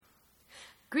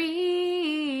Green,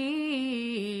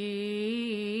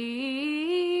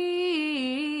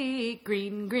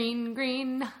 green,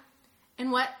 green.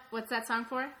 And what's that song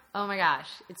for? Oh my gosh.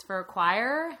 It's for a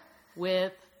choir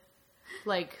with,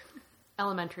 like,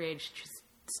 elementary age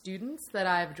students that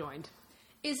I've joined.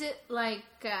 Is it like,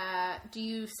 do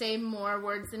you say more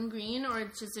words than green, or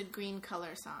it's just a green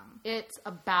color song? It's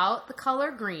about the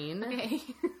color green. Okay.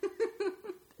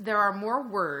 There are more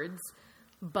words,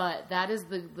 but that is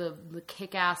the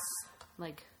kick-ass,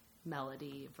 like,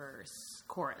 melody, verse,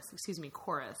 chorus.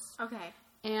 Okay.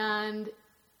 And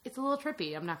it's a little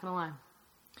trippy, I'm not going to lie.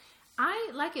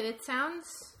 I like it. It sounds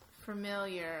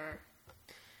familiar.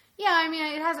 Yeah, I mean,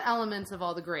 it has elements of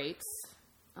all the greats.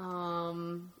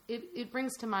 It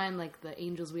brings to mind, like, the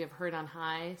angels we have heard on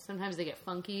high. Sometimes they get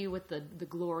funky with the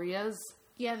Glorias.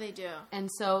 Yeah, they do. And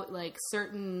so, like,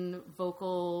 certain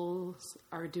vocals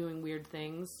are doing weird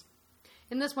things.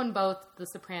 In this one, both the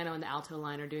soprano and the alto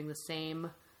line are doing the same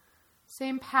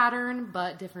pattern,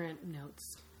 but different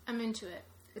notes. I'm into it.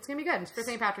 It's going to be good. It's for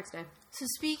St. Patrick's Day. So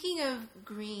speaking of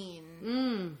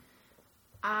green,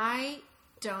 I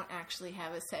don't actually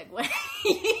have a segue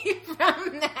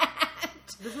from that.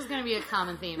 This is going to be a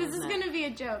common theme, This is going to be a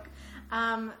joke.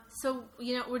 So,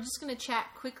 we're just going to chat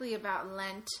quickly about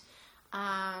Lent.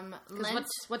 Lent.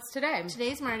 What's today?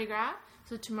 Today's Mardi Gras.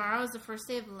 So tomorrow is the first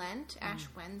day of Lent, Ash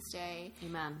Wednesday.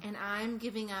 Amen. And I'm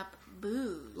giving up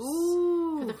booze.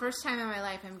 Ooh. For the first time in my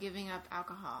life, I'm giving up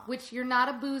alcohol. Which you're not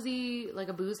a booze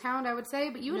hound, I would say,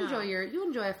 but you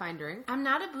enjoy a fine drink. I'm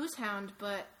not a booze hound,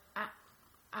 but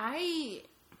I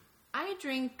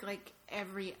drink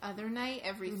every other night,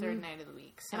 every third night of the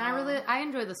week. So. And I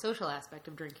enjoy the social aspect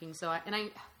of drinking. So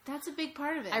that's a big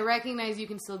part of it. I recognize you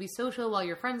can still be social while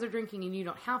your friends are drinking, and you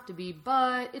don't have to be,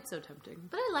 but it's so tempting.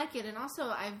 But I like it, and also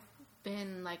I've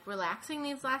been relaxing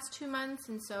these last 2 months,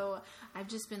 and so I've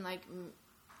just been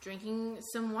drinking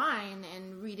some wine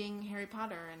and reading Harry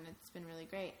Potter, and it's been really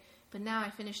great. But now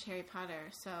I finished Harry Potter,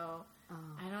 so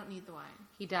I don't need the wine.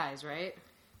 He dies, right?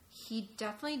 He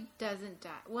definitely doesn't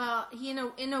die. Well,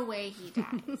 in a way he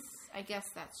dies. I guess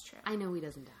that's true. I know he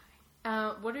doesn't die.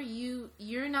 What are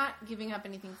you're not giving up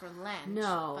anything for Lent.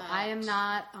 No, I am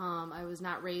not. I was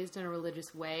not raised in a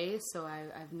religious way, so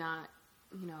I've not,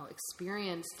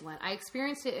 experienced Lent. I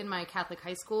experienced it in my Catholic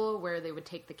high school where they would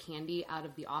take the candy out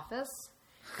of the office,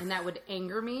 and that would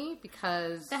anger me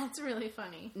because... That's really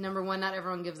funny. Number one, not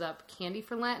everyone gives up candy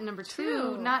for Lent, and number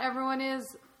True. two, not everyone is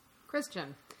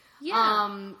Christian.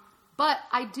 Yeah. But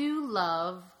I do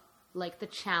love, the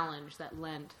challenge that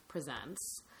Lent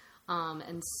presents.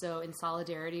 And so in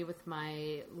solidarity with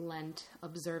my Lent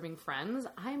observing friends,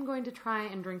 I'm going to try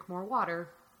and drink more water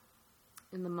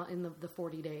in the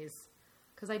 40 days.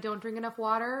 Because I don't drink enough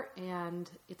water, and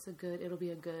it'll be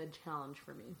a good challenge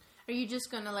for me. Are you just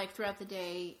going to, throughout the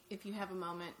day, if you have a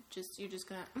moment, you're just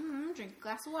going to drink a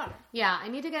glass of water? Yeah, I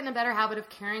need to get in a better habit of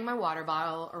carrying my water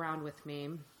bottle around with me.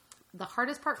 The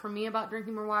hardest part for me about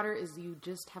drinking more water is you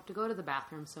just have to go to the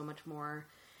bathroom so much more.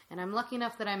 And I'm lucky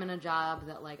enough that I'm in a job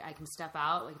that, I can step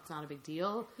out. It's not a big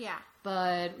deal. Yeah.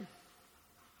 But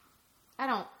I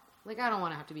don't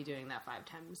want to have to be doing that 5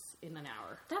 times in an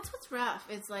hour. That's what's rough.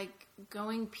 It's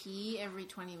going pee every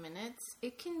 20 minutes.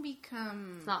 It can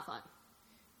become... It's not fun.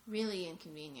 Really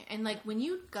inconvenient. And, when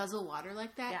you guzzle water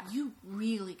like that, you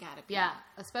really gotta pee. Yeah.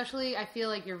 Especially, I feel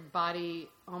like your body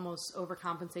almost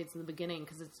overcompensates in the beginning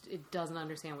because it doesn't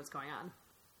understand what's going on.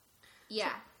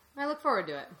 Yeah. So, I look forward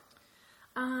to it.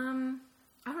 All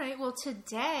right. Well,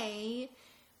 today,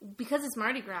 because it's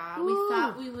Mardi Gras, we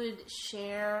thought we would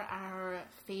share our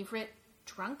favorite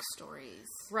drunk stories.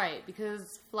 Right, because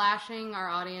flashing our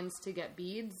audience to get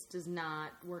beads does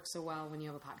not work so well when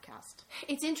you have a podcast.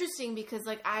 It's interesting because,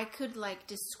 I could,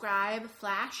 describe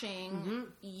flashing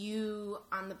you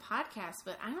on the podcast,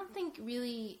 but I don't think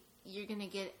really you're going to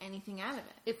get anything out of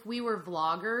it. If we were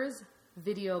vloggers,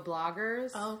 video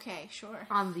bloggers... Okay, sure.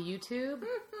 On the YouTube,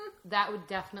 that would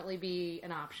definitely be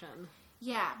an option.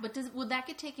 Yeah, but would that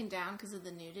get taken down because of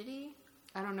the nudity?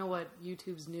 I don't know what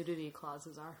YouTube's nudity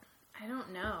clauses are. I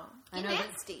don't know. I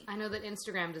know that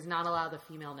Instagram does not allow the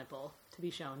female nipple to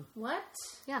be shown. What?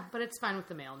 Yeah, but it's fine with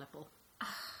the male nipple.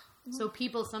 So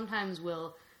people sometimes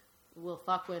will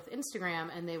fuck with Instagram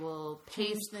and they will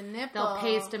paste the nipple. They'll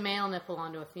paste a male nipple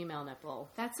onto a female nipple.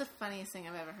 That's the funniest thing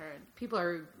I've ever heard.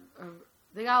 People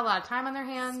they got a lot of time on their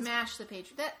hands. Smash the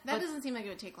page. That doesn't seem like it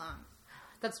would take long.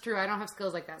 That's true. I don't have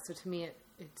skills like that, so to me it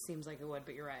seems like it would,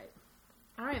 but you're right.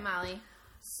 All right, Molly.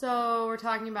 So we're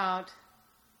talking about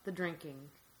the drinking.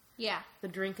 Yeah. The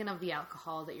drinking of the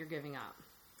alcohol that you're giving up.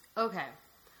 Okay.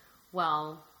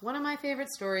 Well, one of my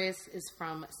favorite stories is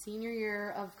from senior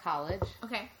year of college.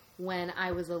 Okay. when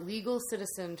I was a legal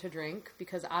citizen to drink,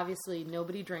 because obviously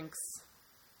nobody drinks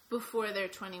before they're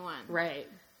 21. Right.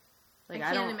 Like,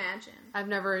 I can't imagine. I've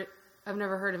never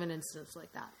heard of an instance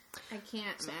like that. I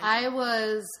can't imagine. I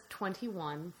was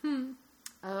 21,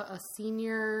 a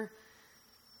senior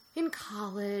in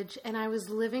college, and I was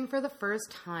living for the first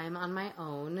time on my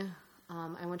own.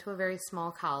 I went to a very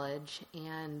small college,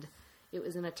 and it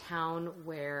was in a town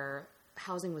where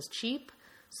housing was cheap.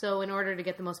 So in order to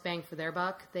get the most bang for their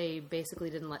buck, they basically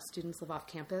didn't let students live off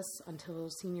campus until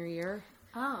senior year.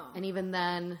 Oh. And even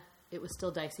then, it was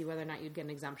still dicey whether or not you'd get an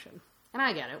exemption. And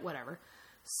I get it, whatever.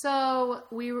 So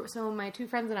my two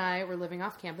friends and I were living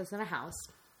off campus in a house,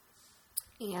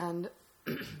 and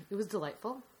it was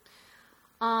delightful.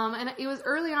 And it was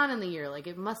early on in the year. Like,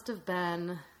 it must have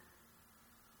been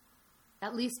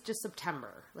at least just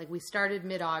September. Like, we started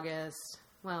mid-August,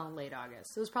 well, late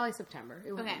August. It was probably September.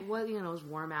 It was, it was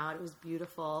warm out. It was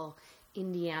beautiful.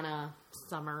 Indiana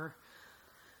summer.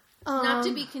 Not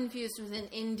to be confused with an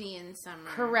Indian summer.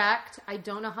 Correct. I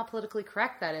don't know how politically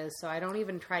correct that is, so I don't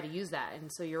even try to use that.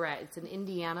 And so you're right. It's an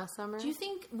Indiana summer. Do you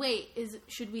think,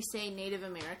 should we say Native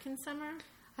American summer?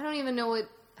 I don't even know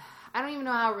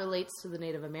how it relates to the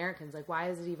Native Americans. Like, why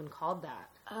is it even called that?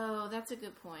 Oh, that's a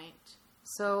good point.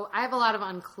 So I have a lot of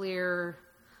unclear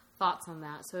thoughts on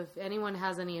that. So if anyone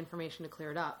has any information to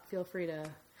clear it up, feel free to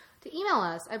email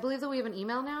us. I believe that we have an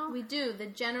email now. We do. The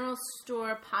General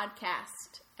Store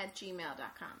Podcast at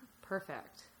gmail.com.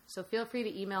 Perfect. So feel free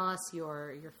to email us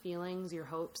your feelings, your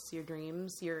hopes, your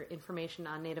dreams, your information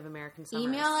on Native American summers.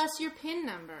 Email us your PIN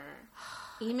number.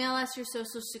 Email us your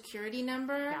social security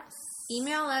number. Yes.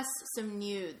 Email us some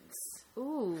nudes.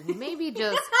 Ooh, maybe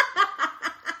just...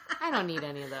 I don't need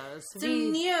any of those.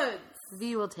 Some nudes.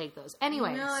 V will take those.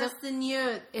 Anyway, email us the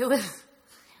nudes. It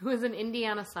was an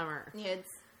Indiana summer. Nudes.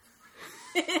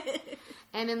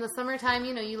 And in the summertime,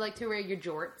 you like to wear your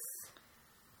jorts.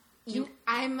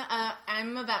 I'm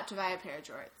about to buy a pair of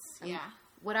jorts. Yeah.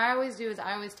 What I always do is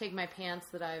I always take my pants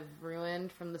that I've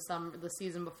ruined from the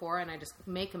season before, and I just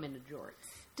make them into jorts.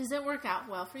 Does it work out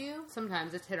well for you?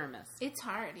 Sometimes it's hit or miss. It's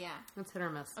hard, yeah. It's hit or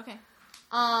miss. Okay.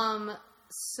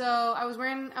 So I was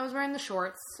wearing the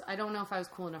shorts. I don't know if I was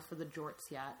cool enough for the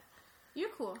jorts yet. You're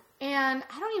cool. And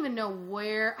I don't even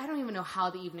know how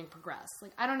the evening progressed.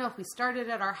 Like, I don't know if we started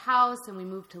at our house and we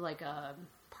moved to like a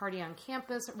party on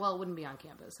campus. Well, it wouldn't be on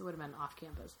campus. It would have been off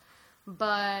campus.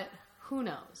 But who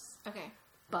knows? Okay.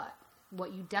 But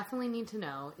what you definitely need to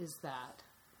know is that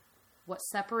what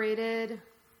separated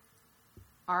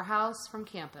our house from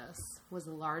campus was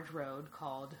a large road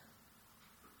called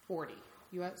 40.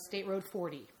 State Road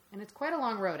 40. And it's quite a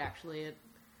long road, actually.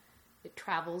 It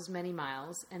travels many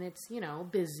miles, and it's,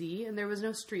 busy, and there was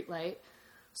no street light.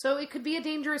 So it could be a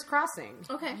dangerous crossing.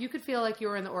 Okay. You could feel like you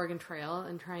were in the Oregon Trail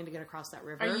and trying to get across that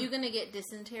river. Are you going to get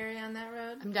dysentery on that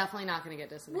road? I'm definitely not going to get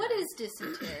dysentery. What is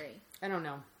dysentery? I don't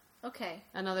know. Okay.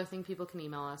 Another thing people can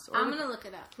email us. I'm going to look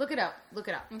it up. Look it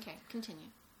up. Okay, continue.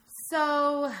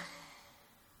 So,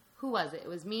 who was it? It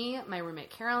was me, my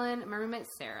roommate Carolyn, and my roommate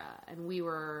Sarah. And we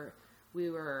were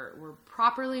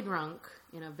properly drunk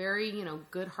in a very,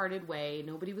 good-hearted way.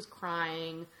 Nobody was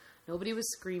crying. Nobody was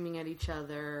screaming at each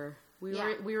other. We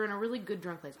were in a really good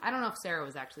drunk place. I don't know if Sarah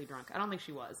was actually drunk. I don't think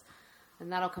she was.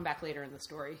 And that'll come back later in the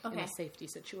story in a safety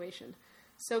situation.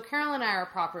 So Carol and I are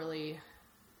properly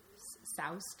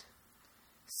soused.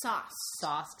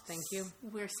 Sauced, thank you.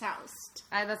 We're soused.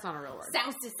 That's not a real word.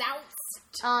 Soused is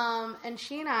soused. And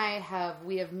she and I have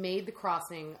made the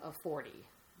crossing of 40.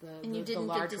 And you didn't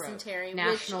get dysentery,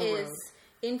 which is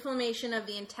inflammation of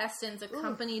the intestines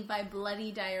accompanied by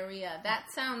bloody diarrhea. That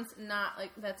sounds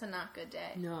that's a not good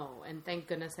day. No, and thank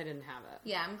goodness I didn't have it.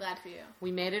 Yeah, I'm glad for you.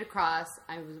 We made it across.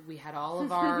 We had all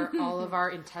of our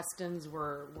intestines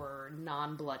were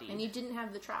non-bloody. And you didn't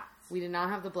have the trots. We did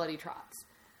not have the bloody trots.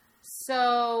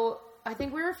 So I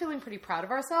think we were feeling pretty proud of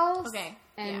ourselves. Okay.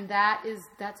 And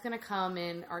that's going to come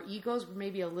in. Our egos were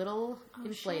maybe a little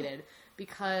inflated. Shit.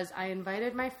 Because I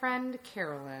invited my friend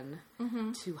Carolyn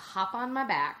to hop on my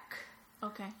back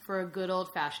for a good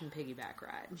old-fashioned piggyback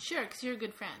ride. Sure, because you're a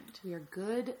good friend. We are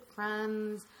good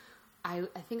friends. I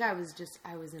think I was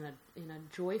in a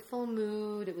joyful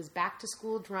mood. It was back to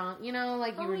school drunk. You were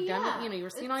done. You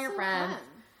were seeing all your friends. Fun.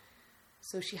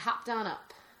 So she hopped on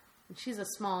up. And she's a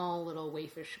small little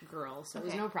waifish girl, so it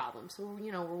was no problem. So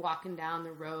we're walking down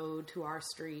the road to our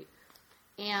street.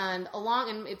 And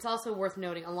it's also worth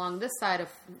noting, along this side of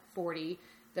 40,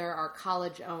 there are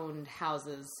college-owned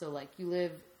houses. So, you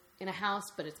live in a house,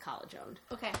 but it's college-owned.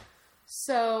 Okay.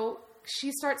 So,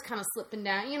 she starts kind of slipping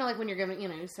down. When you're going,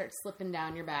 you start slipping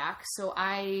down your back. So,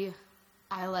 I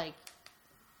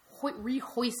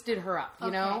rehoisted her up,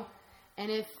 you know?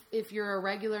 And if you're a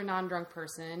regular non-drunk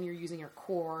person, you're using your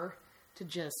core to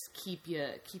just keep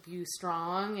you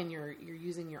strong, and you're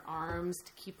using your arms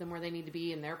to keep them where they need to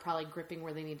be, and they're probably gripping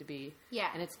where they need to be. Yeah.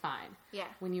 And it's fine. Yeah.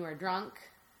 When you are drunk,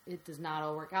 it does not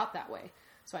all work out that way.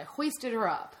 So I hoisted her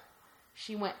up.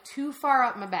 She went too far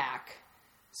up my back,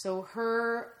 so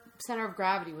her center of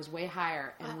gravity was way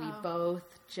higher, and we both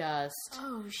just...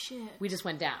 Oh, shit. We just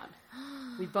went down.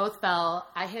 We both fell.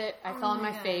 I fell on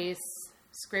my face,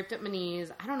 scraped up my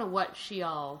knees. I don't know what she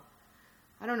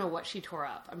tore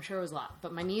up. I'm sure it was a lot.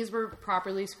 But my knees were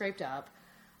properly scraped up.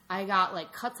 I got,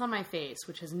 like, cuts on my face,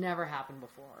 which has never happened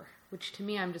before. Which, to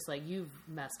me, I'm just like, you've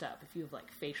messed up if you have,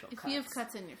 like, facial cuts. If you have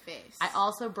cuts in your face. I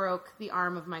also broke the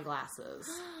arm of my glasses.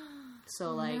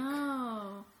 So, like,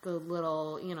 the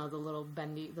little, the little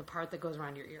bendy, the part that goes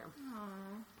around your ear.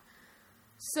 Aww.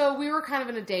 So we were kind of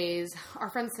in a daze. Our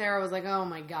friend Sarah was like, oh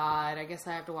my God, I guess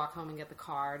I have to walk home and get the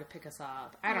car to pick us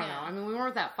up. I don't know. I mean, we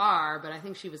weren't that far, but I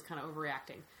think she was kind of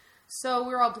overreacting. So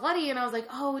we were all bloody, and I was like,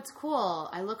 oh, it's cool.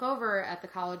 I look over at the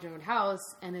College Road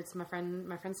house, and it's my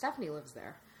friend Stephanie lives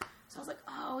there. So I was like,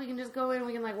 oh, we can just go in,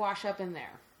 we can, like, wash up in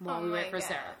there while we wait for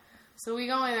Sarah. So we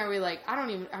go in there,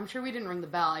 I'm sure we didn't ring the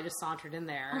bell, I just sauntered in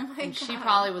there. Oh my God. She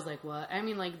probably was like, what? I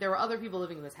mean, like, there were other people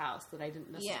living in this house that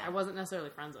I wasn't necessarily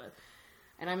friends with.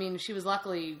 And I mean, she was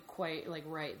luckily quite, like,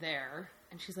 right there.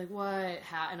 And she's like, what?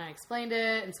 How? And I explained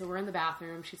it, and so we're in the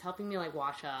bathroom. She's helping me, like,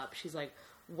 wash up. She's, like,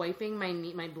 wiping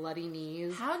my bloody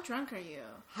knees. How drunk are you?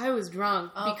 I was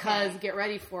drunk because, get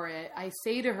ready for it, I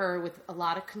say to her with a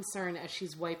lot of concern as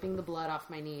she's wiping the blood off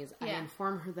my knees, I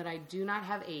inform her that I do not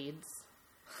have AIDS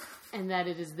and that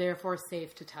it is therefore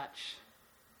safe to touch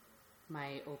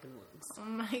my open wounds. Oh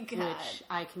my God. Which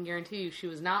I can guarantee you she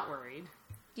was not worried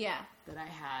that I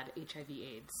had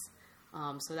HIV/AIDS.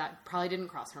 So that probably didn't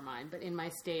cross her mind. But in my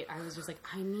state, I was just like,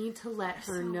 I need to let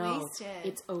her know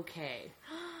it's okay.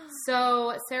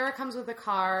 So Sarah comes with the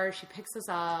car. She picks us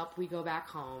up. We go back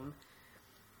home.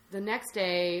 The next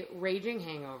day, raging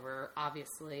hangover,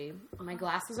 obviously. My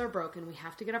glasses are broken. We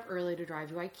have to get up early to drive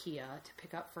to IKEA to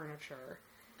pick up furniture.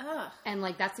 Ugh. And,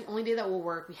 like, that's the only day that will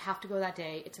work. We have to go that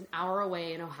day. It's an hour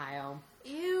away in Ohio.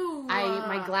 Ew.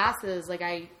 My glasses, like,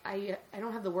 I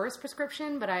don't have the worst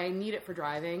prescription, but I need it for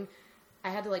driving. I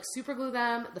had to, like, super glue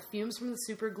them. The fumes from the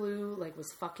super glue, like,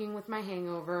 was fucking with my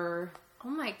hangover. Oh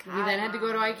my God. We then had to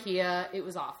go to IKEA. It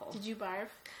was awful. Did you barf?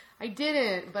 I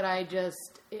didn't, but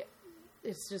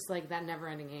it's just like that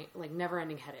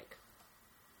never-ending headache.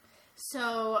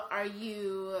 So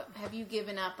have you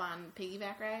given up on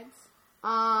piggyback rides?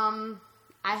 I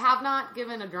have not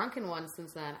given a drunken one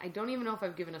since then. I don't even know if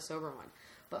I've given a sober one.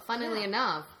 But funnily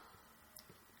enough,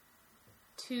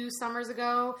 2 summers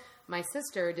ago, my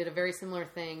sister did a very similar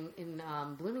thing in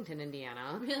Bloomington,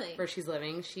 Indiana. Really? Where she's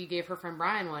living. She gave her friend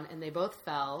Brian one, and they both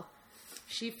fell.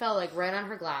 She fell, like, right on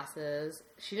her glasses.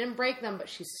 She didn't break them, but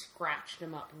she scratched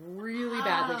them up really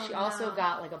badly. She also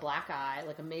got, like, a black eye,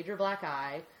 like a major black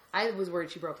eye. I was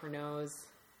worried she broke her nose.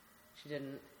 She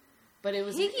didn't. But it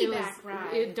was...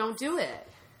 don't do it.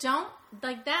 Don't,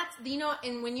 like, that's,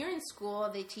 and when you're in school,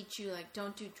 they teach you, like,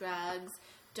 don't do drugs,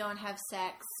 don't have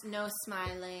sex, no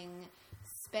smiling,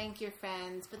 spank your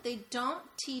friends, but they don't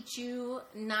teach you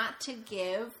not to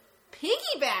give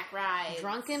piggyback rides.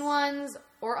 Drunken ones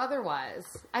or otherwise.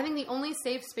 I think the only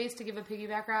safe space to give a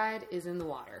piggyback ride is in the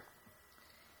water.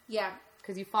 Yeah.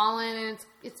 Because you fall in and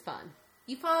it's fun.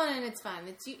 You fall in and it's fun.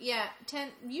 It's,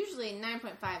 usually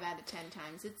 9.5 out of 10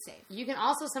 times it's safe. You can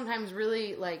also sometimes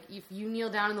really, like, if you kneel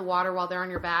down in the water while they're on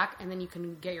your back and then you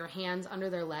can get your hands under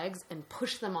their legs and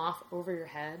push them off over your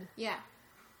head. Yeah.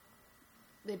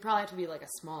 They'd probably have to be, like, a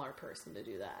smaller person to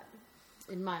do that.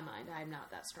 In my mind, I'm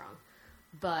not that strong.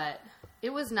 But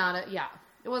it was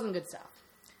it wasn't good stuff.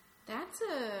 That's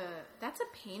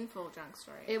a painful drunk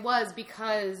story. It was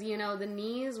because, the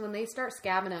knees, when they start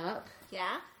scabbing up.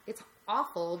 Yeah? It's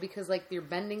awful because, like, you're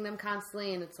bending them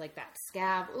constantly and it's like that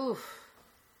scab. Oof.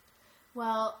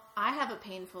 Well, I have a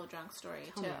painful drunk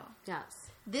story, too. Yes.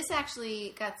 This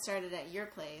actually got started at your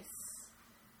place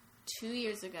 2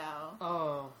 years ago.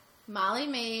 Oh. Molly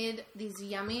made these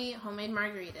yummy homemade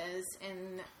margaritas,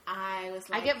 and I was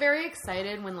like... I get very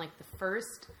excited when, like, the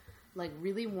first, like,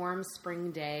 really warm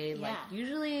spring day. Like,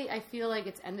 usually I feel like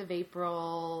it's end of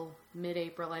April,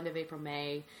 mid-April, end of April,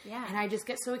 May. Yeah. And I just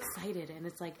get so excited. And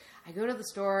it's like, I go to the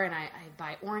store and I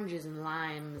buy oranges and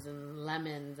limes and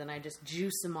lemons, and I just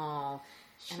juice them all.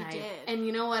 She did. And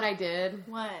you know what I did?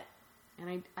 What?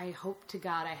 And I hope to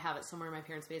God I have it somewhere in my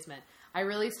parents' basement. I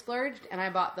really splurged, and I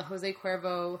bought the Jose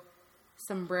Cuervo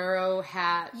sombrero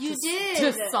hat. You to, did.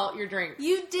 To salt your drink.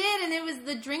 You did, and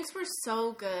the drinks were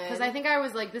so good. Because I think I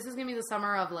was like, this is going to be the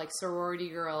summer of like sorority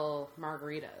girl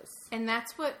margaritas. And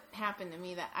that's what happened to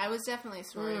me. That I was definitely a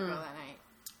sorority girl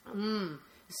that night.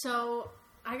 So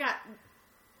I got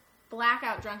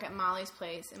blackout drunk at Mollie's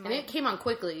place. And it came on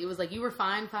quickly. It was like, you were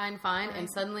fine. Right. And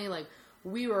suddenly, like,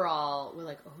 we're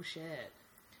like, oh shit.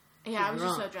 Yeah, I was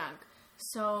just so drunk.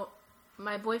 So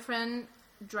my boyfriend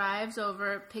drives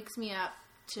over, picks me up.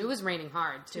 It was raining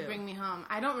hard, too. To bring me home.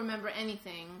 I don't remember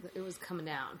anything. It was coming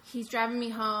down. He's driving me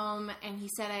home, and he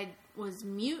said I was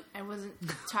mute. I wasn't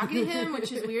talking to him,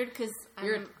 which is weird because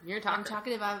you're a talker. I'm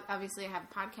talkative. Obviously, I have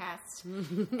a podcast.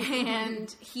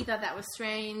 And he thought that was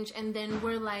strange. And then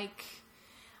we're like,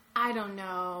 I don't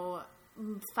know,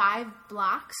 5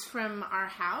 blocks from our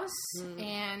house.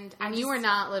 And you were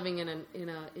not living in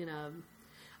a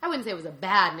I wouldn't say it was a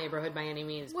bad neighborhood by any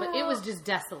means, but it was just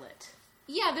desolate.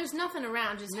 Yeah, there's nothing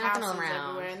around, just nothing houses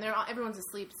around. everywhere, and everyone's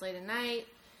asleep. It's late at night.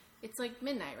 It's like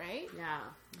midnight, right? Yeah,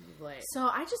 late. So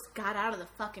I just got out of the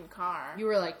fucking car. You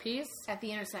were like, peace? At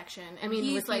the intersection. I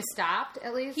mean, was he stopped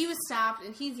at least? He was stopped,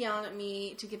 and he's yelling at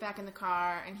me to get back in the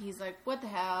car, and he's like, what the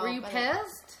hell? Were you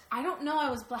pissed? I don't know. I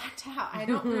was blacked out. I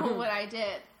don't know what I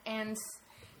did. And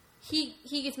he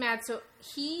gets mad, so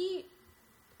he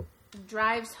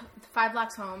drives 5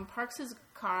 blocks home, parks his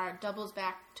car, doubles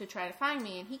back to try to find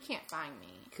me, and he can't find me.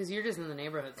 Because you're just in the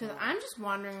neighborhood. Because I'm just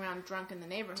wandering around drunk in the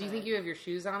neighborhood. Do you think you have your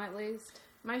shoes on at least?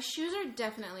 My shoes are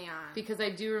definitely on. Because I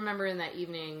do remember in that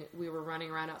evening, we were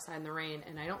running around outside in the rain,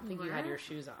 and I don't think you had your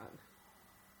shoes on.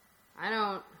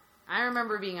 I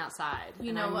remember being outside.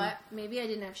 You know what? Maybe I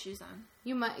didn't have shoes on.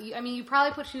 You might. You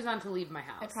probably put shoes on to leave my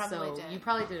house. I probably did. You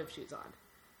probably did have shoes on.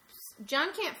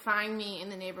 John can't find me in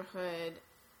the neighborhood,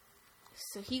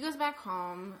 so he goes back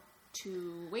home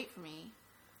to wait for me.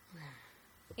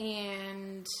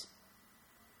 And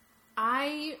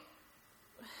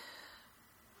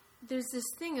there's this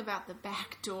thing about the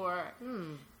back door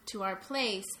to our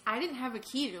place. I didn't have a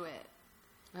key to it.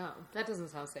 Oh, that doesn't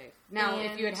sound safe. Now,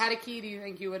 if you had had a key, do you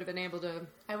think you would have been able to...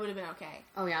 I would have been okay.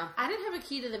 Oh, yeah? I didn't have a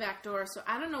key to the back door, so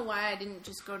I don't know why I didn't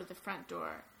just go to the front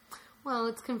door. Well,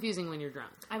 it's confusing when you're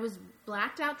drunk. I was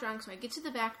blacked out drunk, so I get to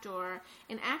the back door,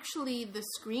 and actually the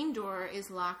screen door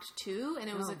is locked too, and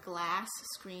it was a glass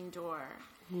screen door.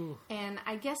 Ooh. And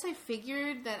I guess I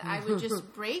figured that I would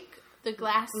just break the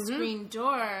glass screen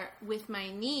door with my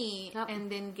knee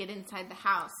and then get inside the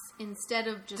house instead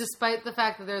of just... Despite the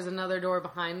fact that there's another door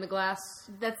behind the glass?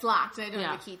 That's locked. I don't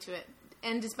have a key to it.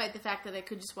 And despite the fact that I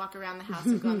could just walk around the house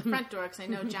and go on the front door because I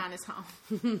know John is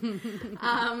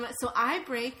home. So I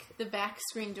break the back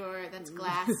screen door that's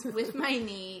glass with my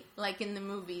knee, like in the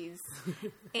movies.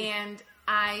 And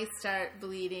I start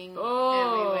bleeding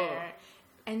everywhere.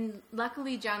 And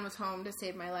luckily John was home to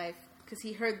save my life because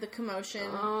he heard the commotion,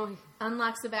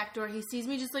 unlocks the back door. He sees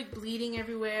me just like bleeding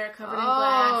everywhere, covered in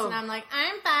glass. And I'm like,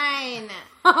 I'm fine.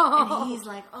 And he's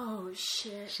like, oh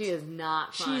shit. She is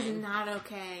not fine. She's not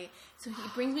okay. So he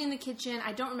brings me in the kitchen.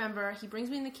 I don't remember. He brings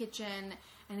me in the kitchen,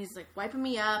 and he's, like, wiping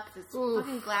me up. There's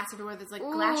fucking glass everywhere. There's, like,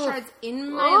 glass shards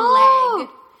in my leg.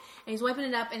 And he's wiping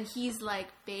it up, and he's like,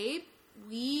 babe,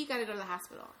 we gotta go to the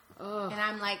hospital. And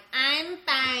I'm like, I'm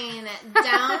fine.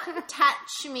 Don't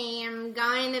touch me. I'm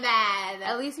going to bed.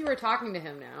 At least you were talking to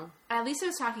him now. At least I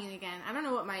was talking again. I don't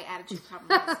know what my attitude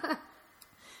problem is.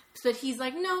 But he's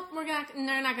like, nope,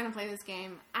 they're not going to play this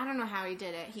game. I don't know how he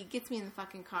did it. He gets me in the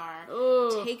fucking car,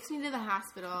 takes me to the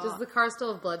hospital. Does the car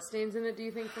still have bloodstains in it, do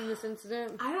you think, from this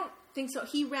incident? I don't think so.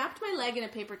 He wrapped my leg in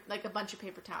a bunch of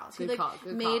paper towels. Good he, call.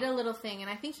 made a little thing, and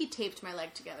I think he taped my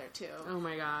leg together, too. Oh,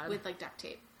 my God. With, like, duct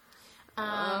tape.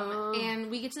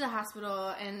 And we get to the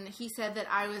hospital, and he said that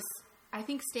I was... I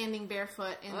think standing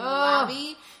barefoot in the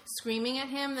lobby, screaming at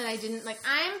him that I didn't, like,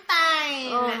 I'm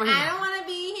fine. I don't want to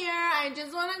be here. I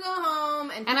just want to go home.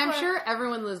 And I'm sure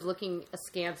everyone was looking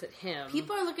askance at him.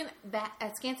 People are looking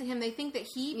askance at him. They think that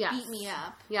he beat me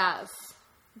up. Yes.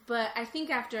 But I think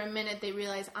after a minute they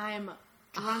realize I'm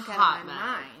drunk out of my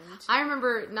mind. I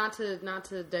remember, not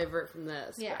to divert from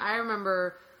this, but I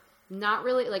remember... not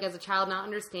really, like, as a child, not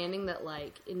understanding that,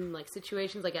 like, in, like,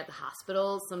 situations, like, at the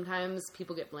hospital, sometimes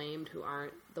people get blamed who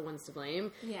aren't the ones to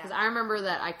blame. Yeah. Because I remember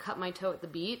that I cut my toe at the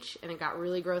beach, and it got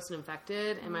really gross and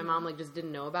infected, and my mom, like, just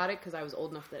didn't know about it, because I was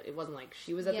old enough that it wasn't, like,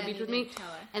 she was at the beach with me. Tell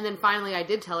her. And then finally I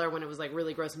did tell her when it was, like,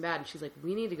 really gross and bad, and she's like,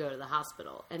 we need to go to the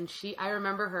hospital. And I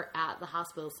remember her at the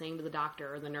hospital saying to the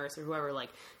doctor or the nurse or whoever, like,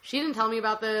 she didn't tell me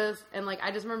about this, and, like,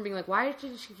 I just remember being like, why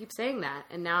did she keep saying that?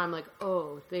 And now I'm like,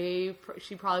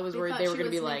 she probably was worried they were going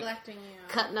to be like neglecting you.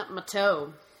 cutting up my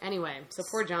toe. Anyway, so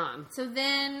poor John. So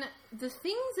then the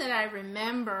things that I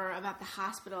remember about the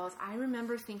hospitals, I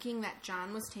remember thinking that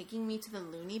John was taking me to the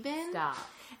loony bin. Stop.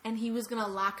 And he was going to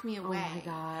lock me away. Oh my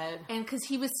God. And because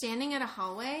he was standing at a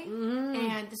hallway,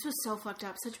 and this was so fucked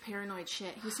up, such paranoid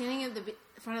shit. He was standing at the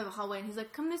front of the hallway, and he's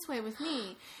like, come this way with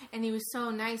me. And he was so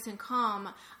nice and calm.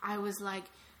 I was like,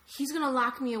 he's going to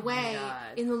lock me away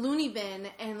in the loony bin,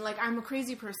 and like, I'm a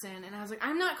crazy person. And I was like,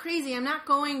 I'm not crazy. I'm not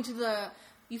going to the...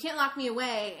 You can't lock me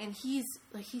away. And he's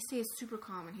like, he stays super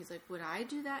calm, and he's like, would I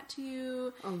do that to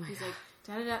you? Oh my he's God. like,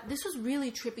 da-da-da. This was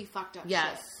really trippy, fucked up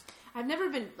shit. I've never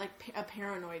been, like, a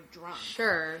paranoid drunk.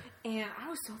 Sure. And I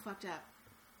was so fucked up.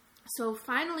 So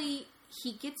finally,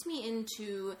 he gets me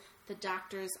into the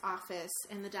doctor's office,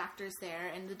 and the doctor's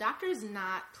there, and the doctor's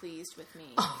not pleased with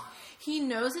me. Oh. He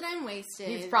knows that I'm wasted.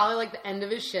 It's probably, like, the end of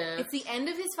his shift. It's the end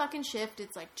of his fucking shift.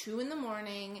 It's, like, 2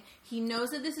 a.m. He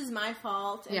knows that this is my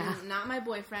fault and not my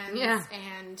boyfriend's. Yeah.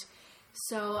 And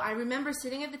so I remember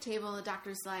sitting at the table, and the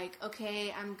doctor's like,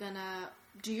 okay, I'm gonna...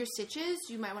 do your stitches,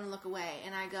 you might want to look away.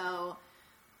 And I go,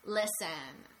 listen,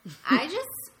 I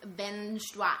just binge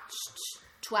watched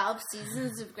 12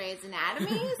 seasons of Grey's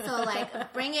Anatomy, so,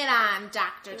 like, bring it on,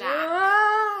 Dr.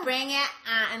 Doc. Bring it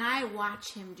on. And I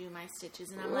watch him do my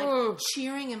stitches, and I'm, like,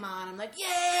 cheering him on. I'm like,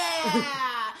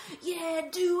 yeah! Yeah,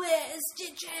 do it!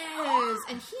 Stitches!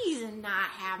 And he's not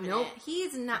having it. He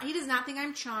does not think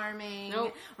I'm charming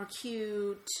or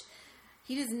cute.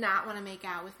 He does not want to make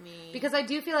out with me. Because I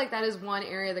do feel like that is one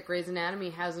area that Grey's Anatomy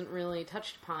hasn't really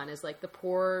touched upon, is like the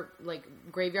poor, like,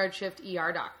 graveyard shift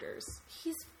ER doctors.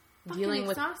 He's dealing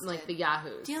exhausted. with, like, the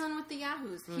yahoos. Dealing with the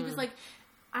yahoos. He was like,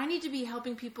 I need to be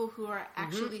helping people who are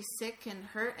actually sick and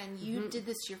hurt, and you did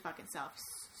this to your fucking self.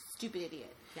 Stupid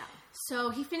idiot. Yeah. So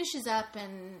he finishes up,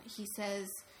 and he says...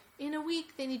 in a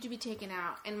week, they need to be taken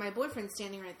out. And my boyfriend's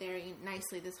standing right there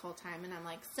nicely this whole time. And I'm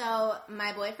like, so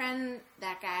my boyfriend,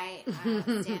 that guy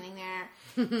standing there,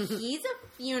 he's a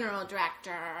funeral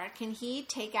director. Can he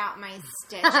take out my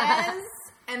stitches?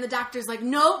 And the doctor's like,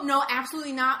 no,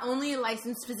 absolutely not. Only a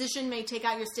licensed physician may take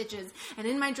out your stitches. And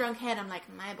in my drunk head, I'm like,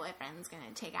 my boyfriend's going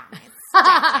to take out my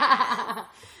stitches.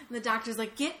 And the doctor's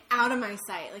like, get out of my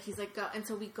sight. Like, he's like, go. And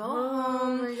so we go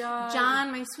home. My God.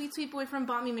 John, my sweet, sweet boyfriend,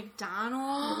 bought me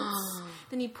McDonald's.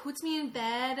 Then he puts me in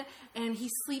bed, and he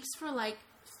sleeps for, like,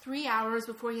 3 hours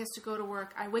before he has to go to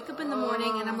work. I wake up in the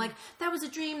morning, and I'm like, that was a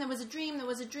dream, that was a dream, that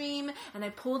was a dream. And I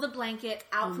pull the blanket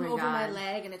out from over my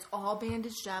leg, and it's all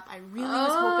bandaged up. I really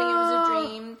was hoping it was a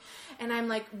dream. And I'm,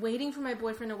 like, waiting for my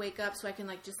boyfriend to wake up so I can,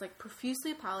 like, just, like,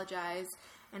 profusely apologize.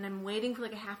 And I'm waiting for,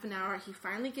 like, a half an hour. He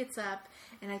finally gets up,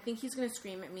 and I think he's going to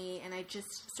scream at me. And I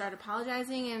just start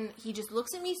apologizing, and he just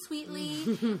looks at me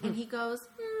sweetly, and he goes,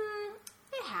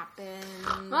 it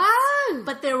happened.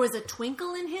 But there was a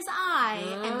twinkle in his eye,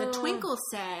 and the twinkle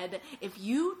said, if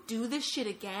you do this shit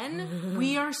again,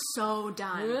 we are so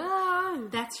done.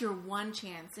 That's your one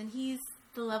chance. And he's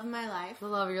the love of my life. The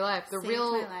love of your life. The Saved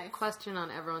real my life. question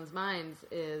on everyone's minds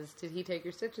is, did he take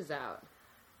your stitches out?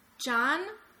 John,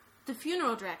 the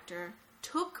funeral director,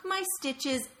 took my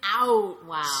stitches out.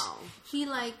 Wow. He,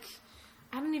 like...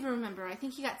 I don't even remember. I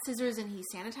think he got scissors and he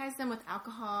sanitized them with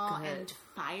alcohol and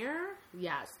fire.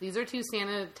 Yes, these are 2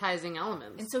 sanitizing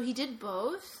elements. And so he did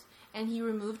both, and he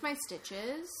removed my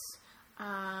stitches.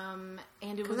 And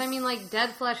it was... Because, I mean, like,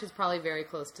 dead flesh is probably very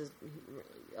close to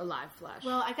alive flesh.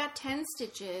 Well, I got 10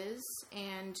 stitches,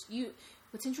 and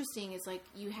what's interesting is, like,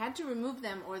 you had to remove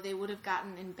them or they would have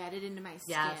gotten embedded into my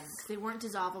skin. Yes. Because they weren't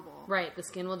dissolvable. Right, the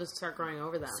skin will just start growing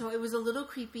over them. So it was a little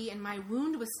creepy, and my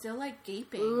wound was still, like,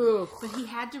 gaping. Ugh. But he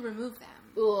had to remove them.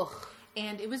 Ugh.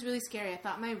 And it was really scary. I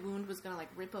thought my wound was going to, like,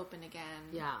 rip open again.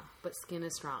 Yeah, but skin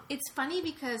is strong. It's funny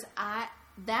because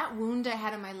that wound I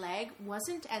had on my leg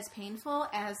wasn't as painful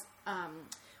as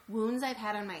wounds I've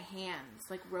had on my hands,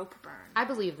 like rope burn. I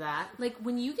believe that. Like,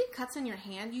 when you get cuts on your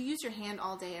hand, you use your hand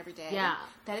all day, every day. Yeah.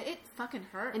 That it fucking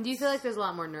hurts. And do you feel like there's a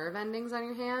lot more nerve endings on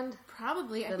your hand?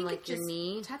 Probably. I think like, it's just your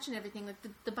knee? touching everything. Like,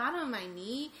 the bottom of my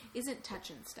knee isn't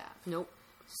touching stuff. Nope.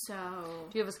 So...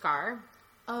 Do you have a scar?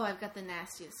 Oh, I've got the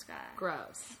nastiest scar.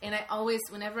 Gross. And I always,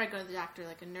 whenever I go to the doctor,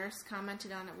 like, a nurse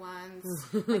commented on it once.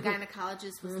 The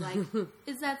gynecologist was like,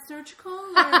 is that surgical?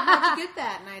 Or how'd you get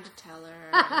that? And I had to tell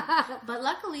her. But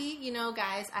luckily, you know,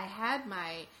 guys, I had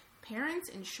my parents'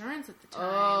 insurance at the time.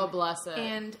 Oh, bless it.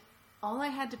 And all I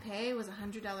had to pay was a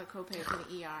 $100 copay for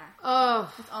the ER.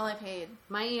 Oh. That's all I paid.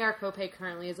 My ER copay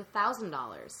currently is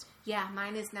 $1,000. Yeah,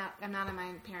 mine is not, I'm not on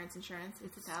my parents' insurance.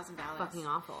 It's $1,000. Fucking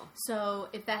awful. So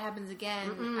if that happens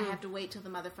again, I have to wait till the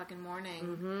motherfucking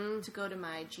morning to go to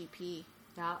my GP.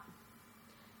 Yeah.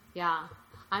 Yeah.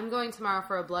 I'm going tomorrow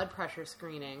for a blood pressure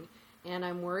screening, and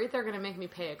I'm worried they're going to make me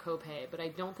pay a copay, but I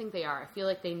don't think they are. I feel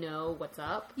like they know what's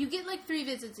up. You get like 3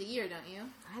 visits a year, don't you?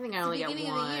 I think I only get one.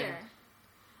 Beginning of the year.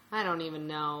 I don't even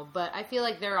know, but I feel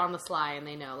like they're on the sly and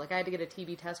they know. Like, I had to get a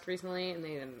TB test recently, and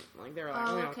they didn't, like, they were like,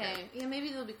 oh, we don't okay. care. Yeah,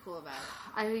 maybe they'll be cool about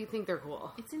it. I think they're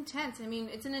cool. It's intense. I mean,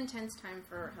 it's an intense time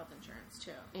for health insurance,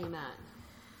 too. Amen.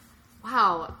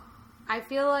 Wow. I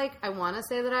feel like I want to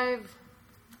say that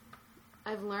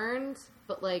I've learned,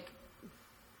 but, like,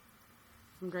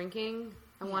 from drinking,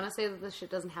 I want to say that this shit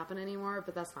doesn't happen anymore,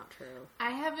 but that's not true.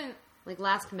 I haven't... Like,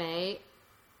 last May,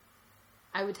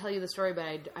 I would tell you the story,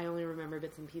 but I only remember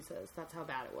bits and pieces. That's how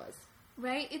bad it was.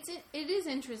 Right? It is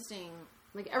interesting.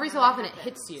 Like, every so often it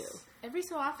hits you. Every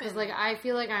so often. Because, like, I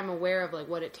feel like I'm aware of, like,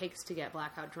 what it takes to get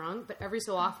blackout drunk, but every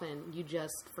so often you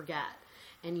just forget.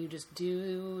 And you just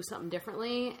do something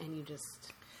differently, and you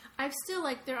just... I've still,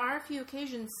 like, there are a few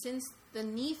occasions since the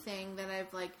knee thing that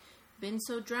I've, like, been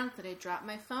so drunk that I dropped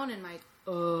my phone in my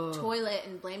toilet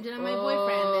and blamed it on my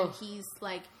boyfriend, and he's,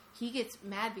 like... He gets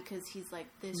mad because he's like,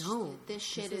 this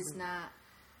shit is not,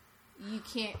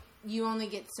 you only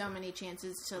get so many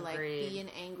chances to, like, be an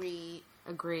angry,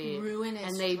 ruinous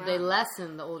and they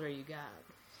lessen the older you get.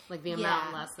 Like, the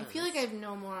amount lessens. I feel like I have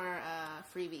no more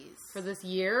freebies. For this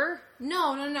year?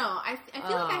 No. I feel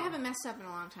like I haven't messed up in a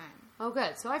long time. Oh,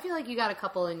 good. So I feel like you got a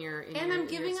couple in your And I'm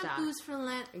giving up booze for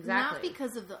Lent, not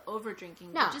because of the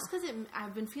over-drinking, but just because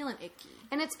I've been feeling icky.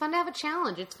 And it's fun to have a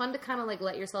challenge. It's fun to kind of, like,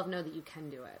 let yourself know that you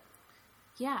can do it.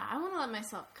 Yeah, I want to let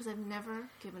myself, because I've never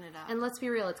given it up. And let's be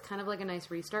real, it's kind of like a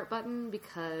nice restart button,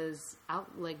 because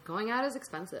going out is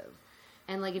expensive.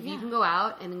 And, like, if you can go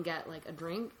out and get, like, a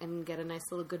drink and get a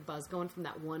nice little good buzz going from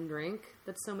that one drink,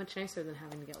 that's so much nicer than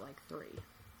having to get, like, 3.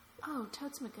 Oh,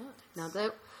 totes my goats. Not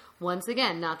that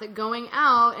going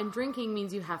out and drinking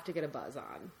means you have to get a buzz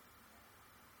on.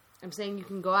 I'm saying you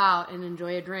can go out and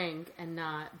enjoy a drink and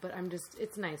not, but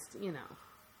it's nice, you know.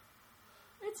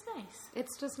 It's nice.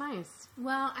 It's just nice.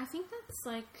 Well, I think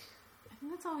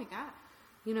that's all we got.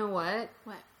 You know what?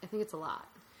 What? I think it's a lot.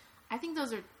 I think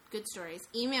those are good stories.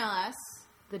 Email us.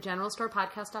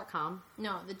 thegeneralstorepodcast.com.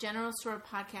 No,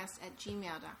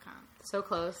 thegeneralstorepodcast@gmail.com. So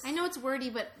close. I know it's wordy,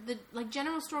 but the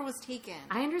general store was taken.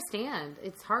 I understand.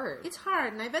 It's hard. It's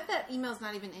hard, and I bet that email's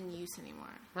not even in use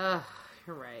anymore. Ugh,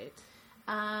 you're right.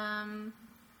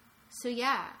 So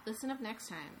yeah, listen up next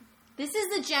time. This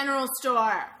is the general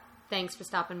store. Thanks for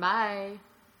stopping by.